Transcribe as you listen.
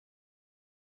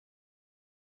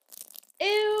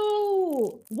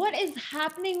Ew! What is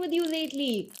happening with you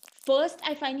lately? First,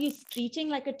 I find you screeching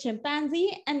like a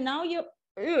chimpanzee, and now you're.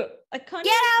 Ugh, I can't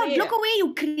Get even out! say Look it. away,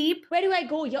 you creep! Where do I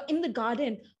go? You're in the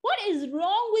garden. What is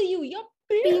wrong with you? You're.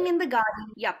 Peeing in the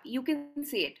garden. Yup, you can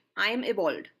say it. I am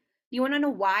evolved. You wanna know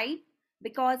why?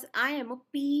 Because I am a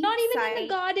pea Not even in the side.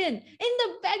 garden, in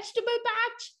the vegetable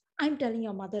patch. I'm telling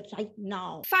your mother right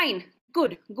now. Fine,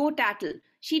 good, go tattle.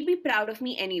 She'd be proud of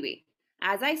me anyway.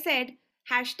 As I said,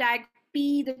 hashtag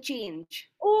pea the change.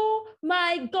 Oh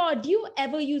my god, do you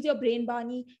ever use your brain,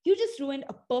 Baani? You just ruined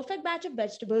a perfect batch of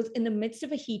vegetables in the midst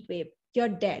of a heat wave. You're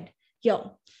dead.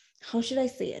 Yo, how should I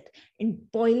say it? In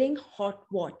boiling hot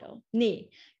water. Nay,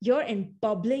 you're in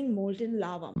bubbling molten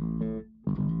lava.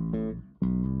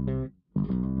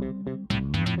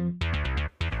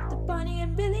 The Baani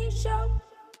and Billi Show.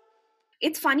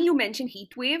 It's funny you mention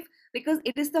heat wave because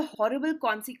it is the horrible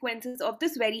consequences of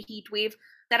this very heat wave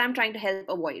that I'm trying to help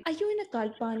avoid. Are you in a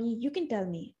cult, Baani? You can tell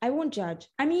me. I won't judge.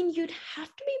 I mean, you'd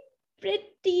have to be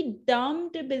pretty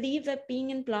dumb to believe that being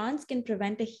in plants can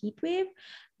prevent a heat wave.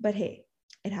 But hey,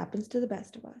 it happens to the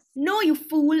best of us. No, you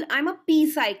fool, I'm a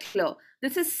peecycler.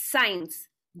 This is science.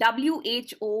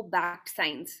 WHO backed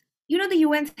science. You know the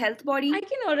UN's health body? I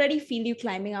can already feel you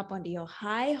climbing up onto your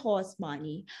high horse,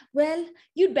 Baani. Well,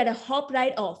 you'd better hop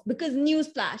right off because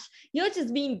newsflash, you're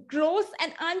just being gross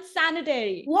and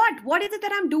unsanitary. What? What is it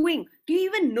that I'm doing? Do you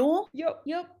even know?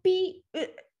 You're pee.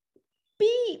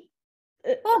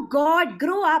 Oh God,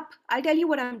 grow up. I'll tell you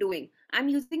what I'm doing. I'm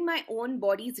using my own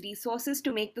body's resources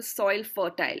to make the soil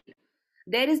fertile.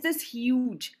 There is this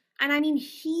huge, and I mean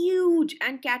huge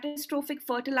and catastrophic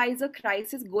fertilizer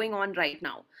crisis going on right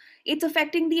now. It's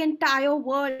affecting the entire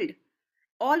world.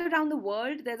 All around the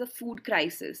world, there's a food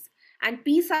crisis. And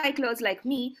peacecyclers like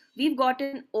me, we've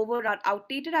gotten over our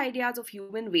outdated ideas of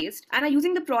human waste and are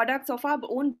using the products of our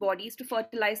own bodies to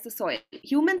fertilize the soil.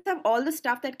 Humans have all the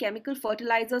stuff that chemical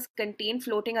fertilizers contain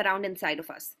floating around inside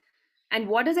of us. And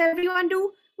what does everyone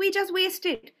do? We just waste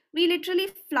it. We literally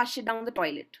flush it down the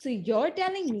toilet. So you're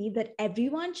telling me that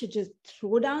everyone should just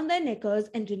throw down their knickers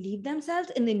and relieve themselves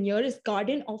in the nearest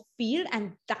garden or field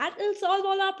and that will solve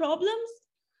all our problems?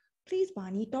 Please,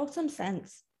 Baani, talk some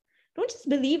sense. Don't just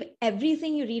believe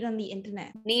everything you read on the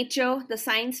internet. Nature, the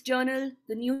Science Journal,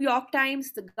 the New York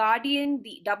Times, the Guardian,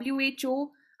 the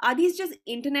WHO, are these just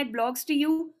internet blogs to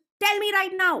you? Tell me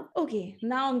right now. Okay,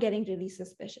 now I'm getting really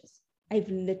suspicious. I've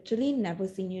literally never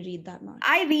seen you read that much.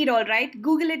 I read, all right.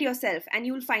 Google it yourself and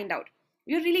you'll find out.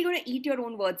 You're really going to eat your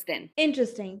own words then.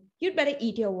 Interesting. You'd better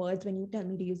eat your words when you tell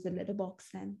me to use the litter box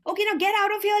then. Okay, now get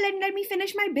out of here and let me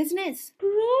finish my business.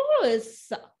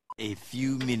 Gross! A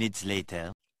few minutes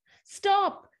later.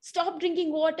 Stop! Stop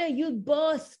drinking water, you'll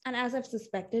burst. And as I've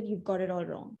suspected, you've got it all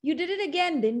wrong. You did it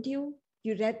again, didn't you?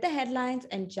 You read the headlines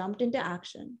and jumped into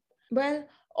action. Well,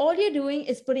 all you're doing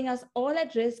is putting us all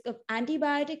at risk of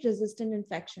antibiotic resistant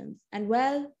infections. And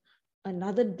well,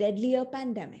 another deadlier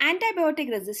pandemic. Antibiotic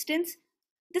resistance?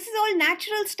 This is all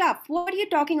natural stuff. What are you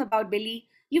talking about, Billy?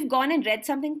 You've gone and read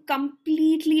something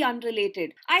completely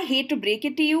unrelated. I hate to break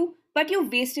it to you, but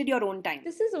you've wasted your own time.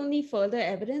 This is only further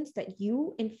evidence that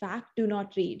you, in fact, do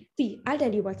not read. See, I'll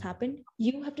tell you what's happened.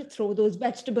 You have to throw those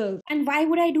vegetables. And why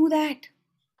would I do that?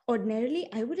 Ordinarily,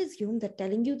 I would assume that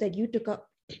telling you that you took a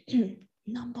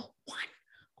number one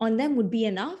on them would be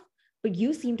enough, but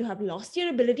you seem to have lost your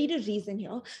ability to reason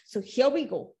here. So here we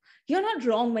go. You're not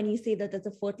wrong when you say that there's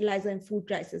a fertilizer and food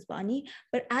crisis, Baani.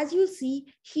 But as you see,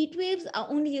 heat waves are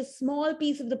only a small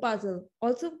piece of the puzzle.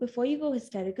 Also, before you go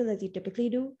hysterical as you typically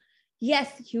do,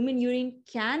 yes, human urine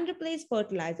can replace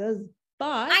fertilizers,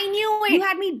 but... I knew it! You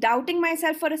had me doubting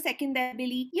myself for a second there,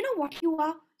 Billy. You know what you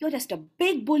are? You're just a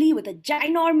big bully with a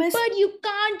ginormous... But you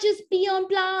can't just pee on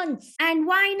plants. And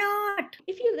why not?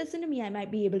 If you listen to me, I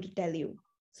might be able to tell you.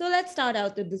 So let's start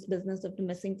out with this business of the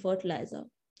missing fertilizer.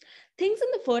 Things in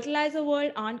the fertilizer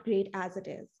world aren't great as it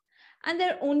is, and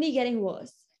they're only getting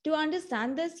worse. To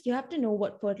understand this, you have to know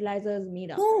what fertilizer is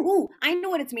made of. Ooh, I know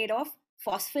what it's made of.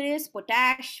 Phosphorus,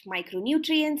 potash,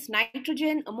 micronutrients,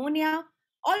 nitrogen, ammonia,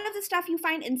 all of the stuff you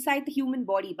find inside the human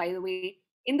body, by the way,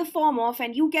 in the form of,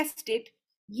 and you guessed it,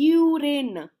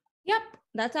 urine. Yep,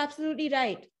 that's absolutely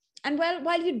right. And well,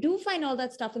 while you do find all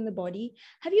that stuff in the body,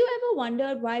 have you ever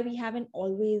wondered why we haven't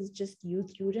always just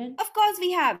used urine? Of course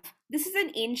we have. This is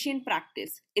an ancient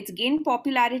practice. It's gained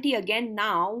popularity again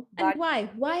now. But And why?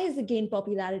 Why has it gained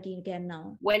popularity again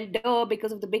now? well, duh,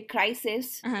 because of the big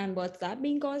crisis. And what's that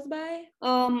being caused by?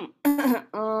 Well,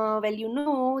 you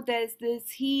know, there's this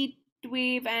heat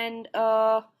wave and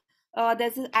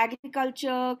there's an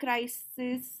agriculture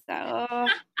crisis.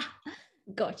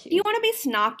 Got Do you you. want to be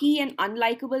snarky and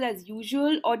unlikable as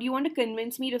usual, or do you want to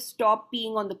convince me to stop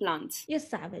peeing on the plants? You're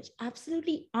savage,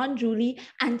 absolutely unruly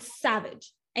and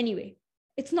savage. Anyway,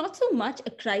 it's not so much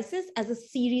a crisis as a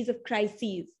series of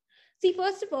crises. See,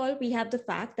 first of all, we have the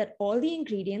fact that all the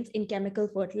ingredients in chemical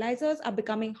fertilizers are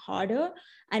becoming harder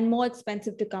and more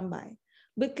expensive to come by.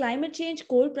 With climate change,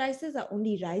 coal prices are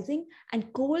only rising,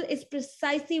 and coal is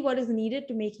precisely what is needed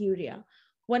to make urea,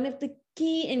 one of the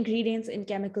key ingredients in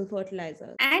chemical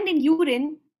fertilizers. And in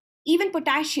urine, even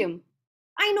potassium.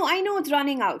 I know it's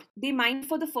running out. They mine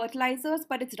for the fertilizers,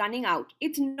 but it's running out.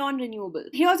 It's non renewable.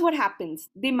 Here's what happens: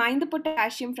 they mine the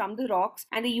potassium from the rocks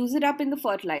and they use it up in the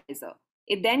fertilizer.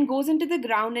 It then goes into the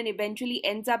ground and eventually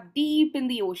ends up deep in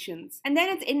the oceans. And then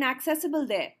it's inaccessible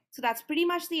there. So that's pretty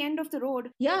much the end of the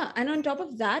road. Yeah, and on top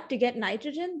of that, to get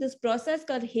nitrogen, this process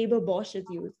called Haber-Bosch is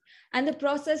used. And the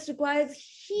process requires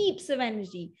heaps of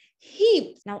energy.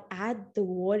 Heaps! Now add the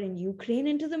war in Ukraine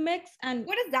into the mix, and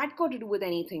What does that got to do with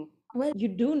anything? well, you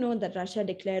do know that Russia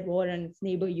declared war on its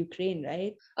neighbor Ukraine,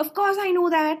 right? Of course, I know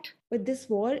that. But this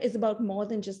war is about more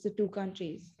than just the two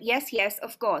countries. Yes,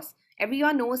 of course.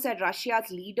 Everyone knows that Russia's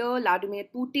leader, Vladimir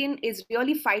Putin, is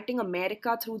really fighting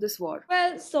America through this war.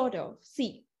 Well, sort of.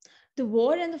 See, the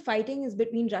war and the fighting is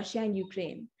between Russia and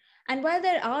Ukraine. And while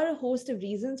there are a host of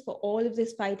reasons for all of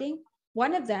this fighting,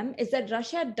 one of them is that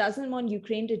Russia doesn't want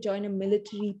Ukraine to join a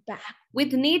military pact.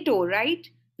 With NATO, right?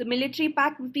 The military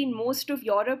pact between most of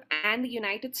Europe and the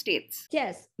United States.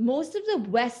 Yes, most of the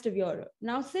west of Europe.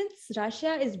 Now, since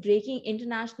Russia is breaking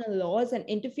international laws and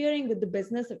interfering with the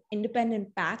business of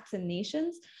independent pacts and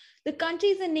nations, the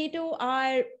countries in NATO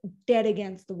are dead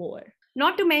against the war.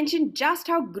 Not to mention just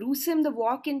how gruesome the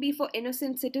war can be for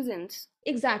innocent citizens.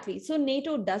 Exactly. So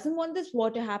NATO doesn't want this war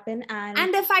to happen,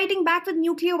 And they're fighting back with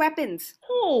nuclear weapons.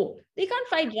 no, they can't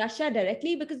fight Russia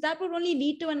directly because that would only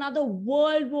lead to another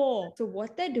world war. So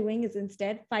what they're doing is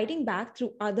instead fighting back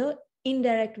through other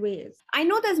indirect ways. I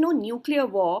know there's no nuclear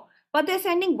war, but they're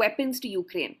sending weapons to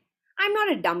Ukraine. I'm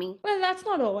not a dummy. Well, that's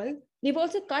not all. They've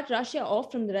also cut Russia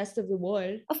off from the rest of the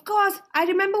world. Of course, I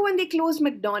remember when they closed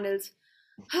McDonald's.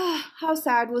 How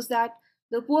sad was that?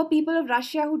 The poor people of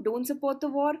Russia who don't support the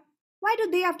war, why do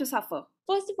they have to suffer?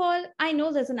 First of all, I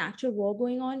know there's an actual war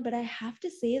going on, but I have to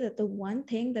say that the one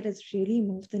thing that has really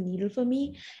moved the needle for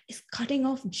me is cutting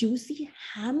off juicy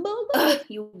hamburgers. Ugh,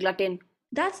 you glutton.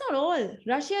 That's not all.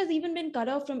 Russia has even been cut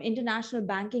off from international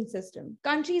banking system.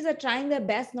 Countries are trying their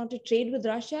best not to trade with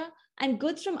Russia, and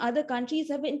goods from other countries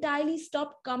have entirely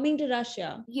stopped coming to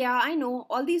Russia. Yeah, I know.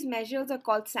 All these measures are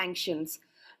called sanctions.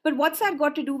 But what's that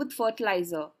got to do with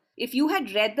fertilizer? If you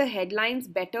had read the headlines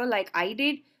better like I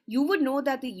did, you would know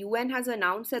that the UN has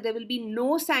announced that there will be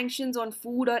no sanctions on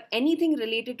food or anything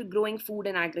related to growing food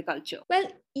and agriculture. Well,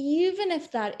 even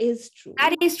if that is true.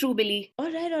 That is true, Billy.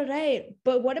 All right.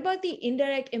 But what about the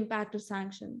indirect impact of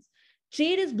sanctions?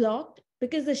 Trade is blocked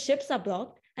because the ships are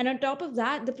blocked. And on top of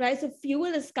that, the price of fuel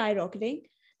is skyrocketing.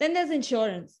 Then there's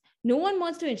insurance. No one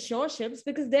wants to insure ships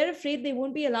because they're afraid they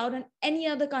won't be allowed on any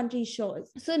other country's shores.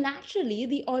 So naturally,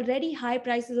 the already high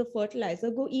prices of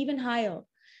fertilizer go even higher.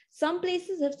 Some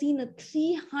places have seen a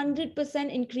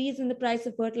 300% increase in the price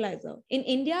of fertilizer. In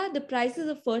India, the prices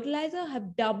of fertilizer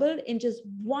have doubled in just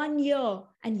 1 year.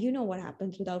 And you know what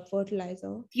happens without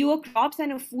fertilizer. Fewer crops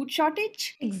and a food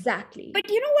shortage? Exactly. But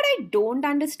you know what I don't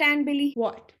understand, Billy?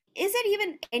 What? Is there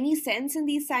even any sense in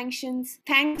these sanctions?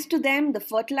 Thanks to them, the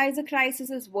fertilizer crisis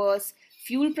is worse.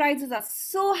 Fuel prices are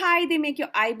so high they make your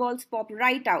eyeballs pop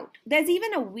right out. There's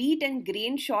even a wheat and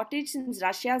grain shortage since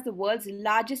Russia is the world's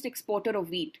largest exporter of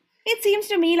wheat. It seems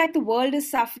to me like the world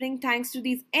is suffering thanks to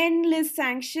these endless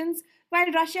sanctions, while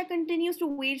Russia continues to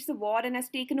wage the war and has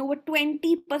taken over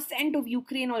 20% of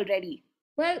Ukraine already.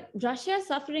 Well, Russia is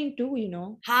suffering too, you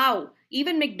know. How?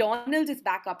 Even McDonald's is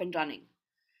back up and running.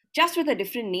 Just with a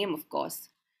different name, of course.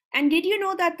 And did you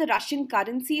know that the Russian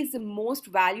currency is the most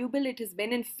valuable it has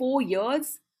been in 4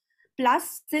 years?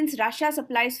 Plus, since Russia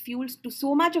supplies fuels to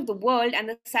so much of the world and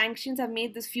the sanctions have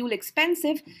made this fuel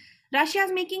expensive, Russia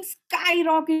is making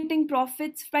skyrocketing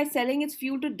profits by selling its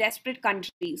fuel to desperate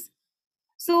countries.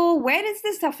 So, where is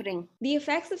this suffering? The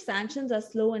effects of sanctions are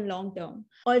slow and long term.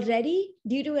 Already,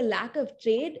 due to a lack of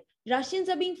trade, Russians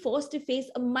are being forced to face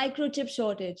a microchip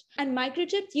shortage. And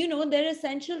microchips, you know, they're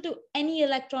essential to any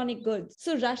electronic goods.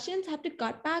 So Russians have to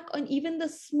cut back on even the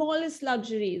smallest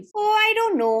luxuries. Oh, I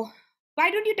don't know.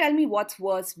 Why don't you tell me what's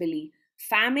worse, Billy?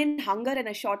 Famine, hunger, and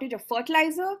a shortage of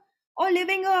fertilizer? Or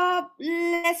living a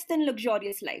less than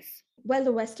luxurious life? Well,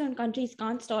 the Western countries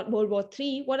can't start World War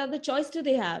III. What other choice do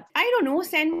they have? I don't know,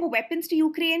 send more weapons to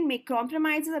Ukraine, make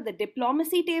compromises at the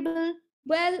diplomacy table.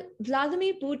 Well,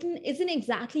 Vladimir Putin isn't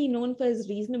exactly known for his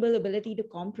reasonable ability to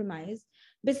compromise.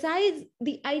 Besides,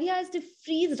 the idea is to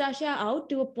freeze Russia out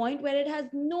to a point where it has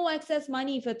no excess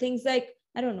money for things like,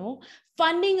 I don't know,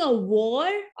 funding a war.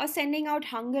 Or sending out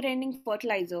hunger-ending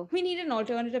fertilizer. We need an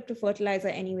alternative to fertilizer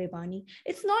anyway, Baani.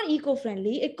 It's not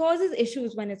eco-friendly. It causes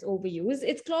issues when it's overused.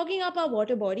 It's clogging up our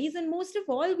water bodies. And most of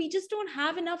all, we just don't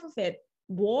have enough of it.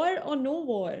 War or no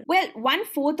war. Well,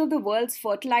 1/4 of the world's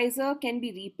fertilizer can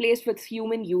be replaced with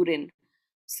human urine.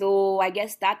 So I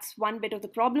guess that's one bit of the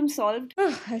problem solved.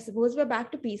 I suppose we're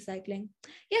back to peace cycling.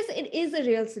 Yes, it is a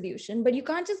real solution, but you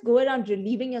can't just go around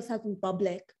relieving yourself in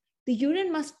public. The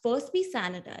urine must first be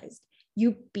sanitized.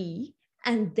 You pee,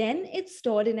 and then it's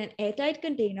stored in an airtight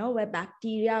container where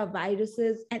bacteria,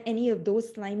 viruses, and any of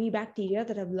those slimy bacteria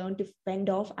that have learned to fend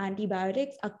off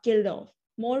antibiotics are killed off.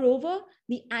 Moreover,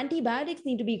 the antibiotics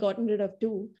need to be gotten rid of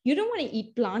too. You don't want to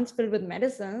eat plants filled with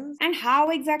medicines. And how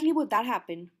exactly would that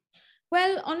happen?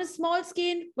 Well, on a small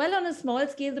scale,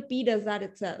 the pee does that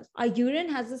itself. Our urine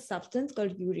has a substance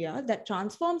called urea that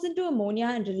transforms into ammonia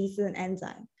and releases an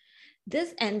enzyme.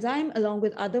 This enzyme, along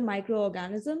with other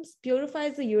microorganisms,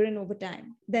 purifies the urine over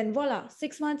time. Then voila,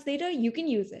 6 months later, you can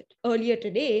use it. Earlier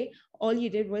today, all you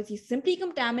did was you simply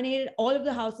contaminated all of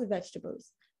the house with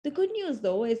vegetables. The good news,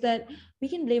 though, is that we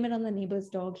can blame it on the neighbor's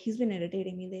dog. He's been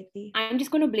irritating me lately. I'm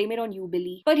just going to blame it on you,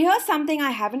 Billy. But here's something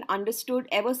I haven't understood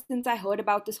ever since I heard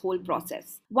about this whole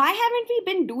process. Why haven't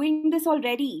we been doing this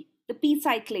already? The pee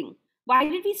cycling. Why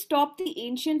did we stop the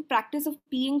ancient practice of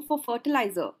peeing for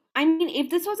fertilizer? I mean, if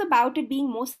this was about it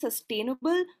being more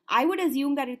sustainable, I would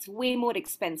assume that it's way more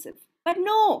expensive. But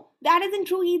no, that isn't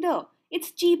true either.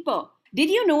 It's cheaper. Did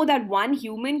you know that one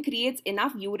human creates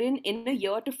enough urine in a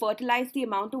year to fertilize the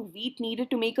amount of wheat needed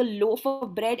to make a loaf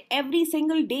of bread every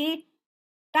single day?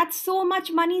 That's so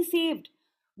much money saved.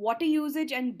 Water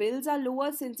usage and bills are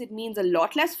lower since it means a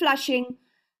lot less flushing.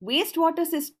 Wastewater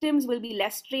systems will be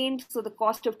less strained, so the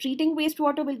cost of treating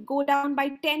wastewater will go down by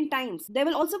 10 times. There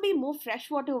will also be more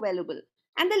fresh water available.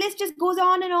 And the list just goes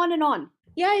on and on and on.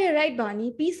 Yeah, you're right,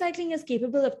 Baani. Peace cycling is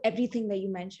capable of everything that you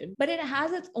mentioned, but it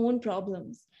has its own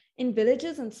problems. In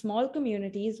villages and small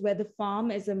communities where the farm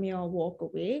is a mere walk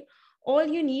away, all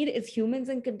you need is humans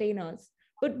and containers.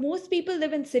 But most people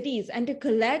live in cities, and to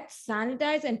collect,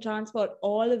 sanitize, and transport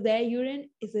all of their urine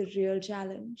is a real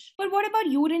challenge. But what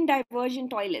about urine diversion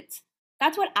toilets?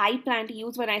 That's what I plan to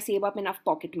use when I save up enough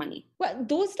pocket money. Well,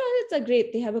 those toilets are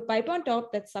great. They have a pipe on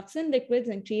top that sucks in liquids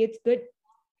and creates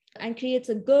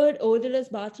a good odorless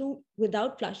bathroom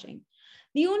without flushing.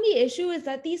 The only issue is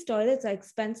that these toilets are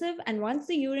expensive, and once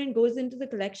the urine goes into the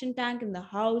collection tank in the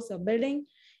house or building,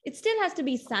 it still has to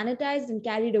be sanitized and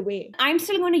carried away. I'm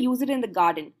still going to use it in the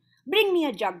garden. Bring me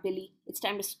a jug, Billy. It's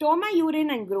time to store my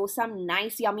urine and grow some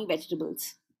nice, yummy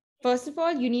vegetables. First of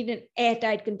all, you need an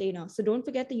airtight container, so don't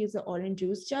forget to use the orange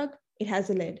juice jug. It has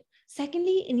a lid.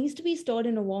 Secondly, it needs to be stored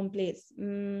in a warm place,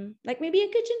 like maybe a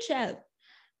kitchen shelf.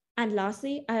 And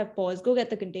lastly, I have paused. Go get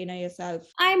the container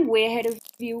yourself. I'm way ahead of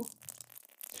you.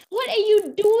 What are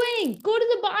you doing? Go to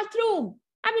the bathroom.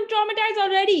 I've been traumatized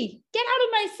already. Get out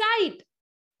of my sight.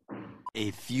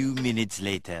 A few minutes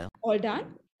later. All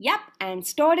done? Yep, and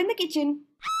stored in the kitchen.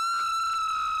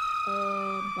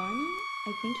 Baani,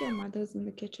 I think your mother's in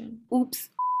the kitchen. Oops.